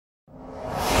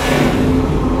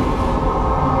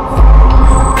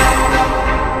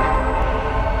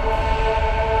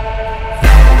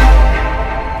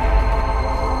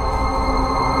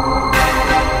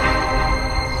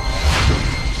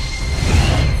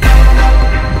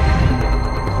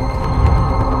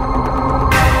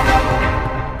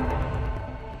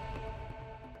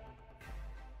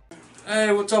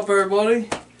What's up, everybody?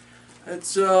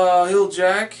 It's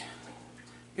Hilljack.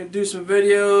 Gonna do some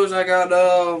videos. I got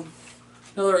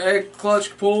another egg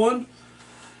clutch pulling.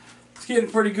 It's getting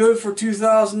pretty good for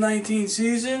 2019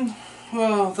 season.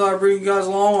 Well, I thought I'd bring you guys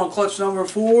along on clutch number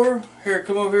 4. Here,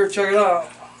 come over here, check it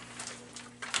out.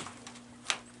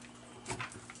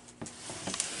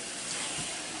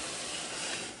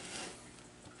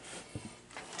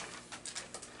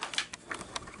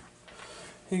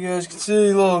 You guys can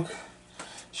see, look,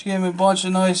 she gave me a bunch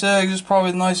of nice eggs. This is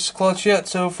probably the nicest clutch yet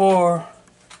so far.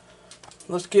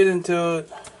 Let's get into it.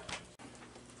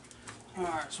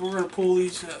 Alright, so we're gonna pull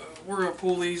these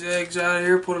eggs out of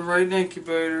here, put them right in the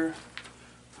incubator.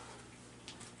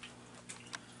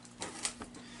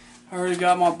 I already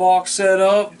got my box set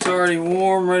up. It's already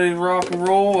warm, ready to rock and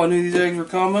roll. I knew these eggs were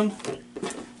coming.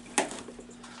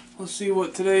 Let's see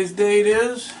what today's date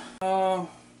is.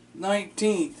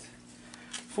 19th.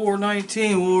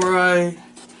 4/19 will write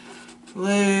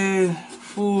laid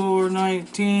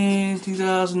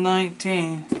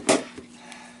 4/19/2019.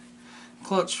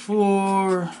 Clutch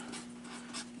 4,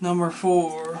 number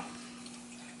 4.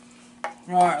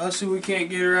 Alright, let's see if we can't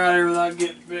get her out of here without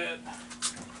getting bit.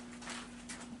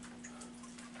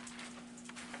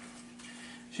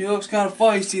 She looks kind of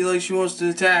feisty, like she wants to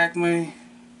attack me.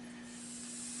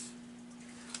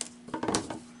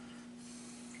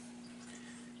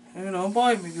 Hey, don't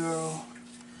bite me, girl.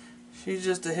 She's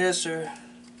just a hisser.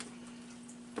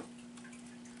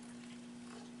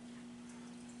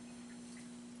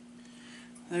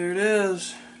 There it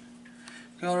is.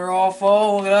 Got her all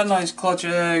full. Look at that nice clutch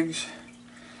of eggs.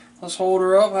 Let's hold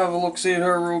her up, have a look-see at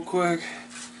her real quick.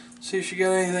 See if she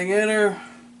got anything in her.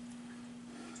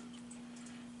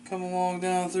 Come along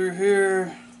down through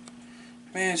here.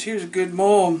 Man, she was a good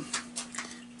mom.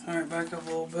 Alright, back up a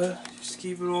little bit. Just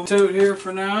keep it on tote here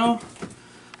for now.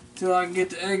 Until I can get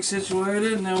the egg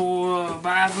situated. And then we'll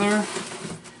bath her.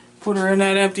 Put her in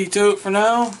that empty tote for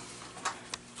now.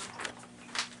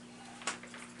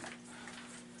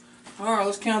 Alright,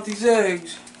 let's count these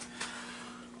eggs.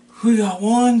 We got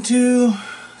 1, 2,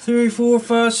 3, 4,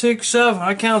 5, 6, 7.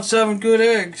 I count 7 good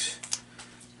eggs.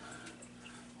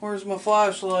 Where's my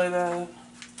flashlight at?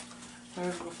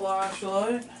 There's my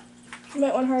flashlight. You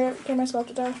might want to hurry up, get my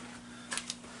sculpted there.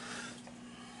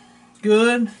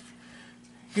 Good.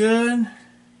 Good.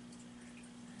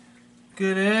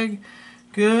 Good egg.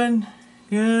 Good.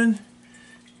 Good.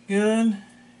 Good.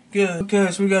 Good.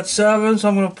 Okay, so we got 7, so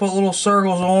I'm going to put little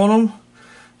circles on them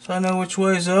so I know which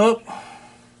way's up.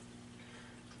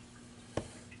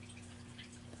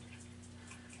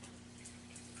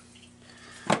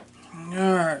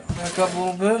 Alright, back up a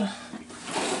little bit.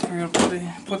 We're going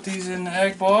to put these in the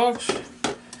egg box.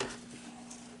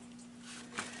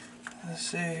 Let's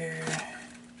see here.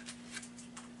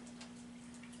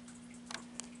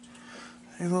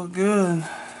 They look good.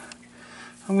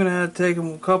 I'm going to have to take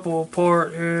them a couple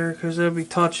apart here because they'll be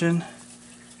touching.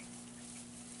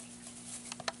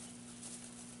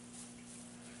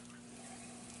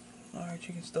 Alright,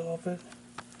 you can stop it.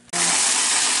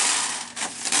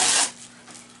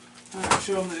 Alright,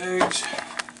 show them the eggs.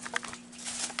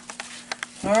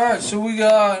 Alright, so we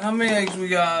got, how many eggs we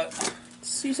got?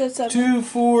 You said 7. 2,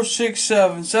 4, 6,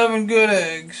 7. 7 good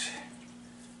eggs.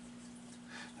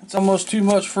 That's almost too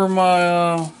much for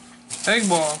my egg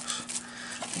box.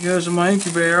 It goes in my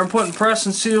incubator. I'm putting press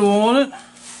and seal on it.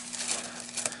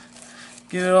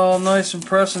 Get it all nice and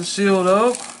pressed and sealed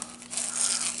up.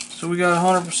 So we got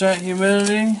 100%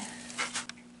 humidity.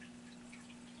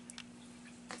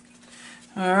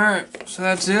 Alright, so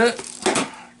that's it.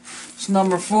 It's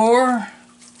number 4.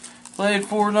 Laid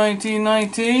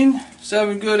 4/19/19.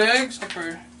 7 good eggs.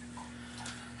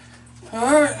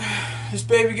 Alright, this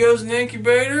baby goes in the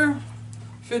incubator.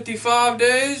 55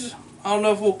 days. I don't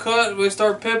know if we'll cut. We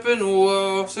start pipping.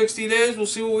 We'll 60 days. We'll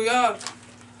see what we got.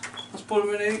 Let's put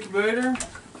them in the incubator.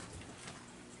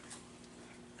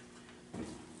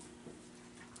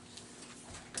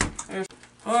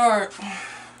 Alright.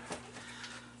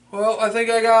 Well, I think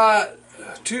I got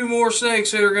 2 more snakes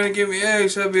that are going to give me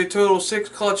eggs. That'll be a total of 6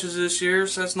 clutches this year,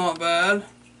 so that's not bad.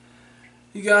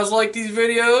 You guys like these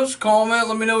videos? Comment,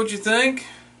 let me know what you think.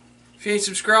 If you ain't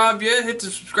subscribed yet, hit the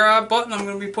subscribe button. I'm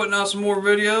going to be putting out some more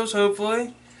videos,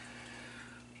 hopefully.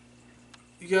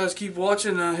 You guys keep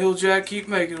watching. Hilljack keep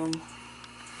making them.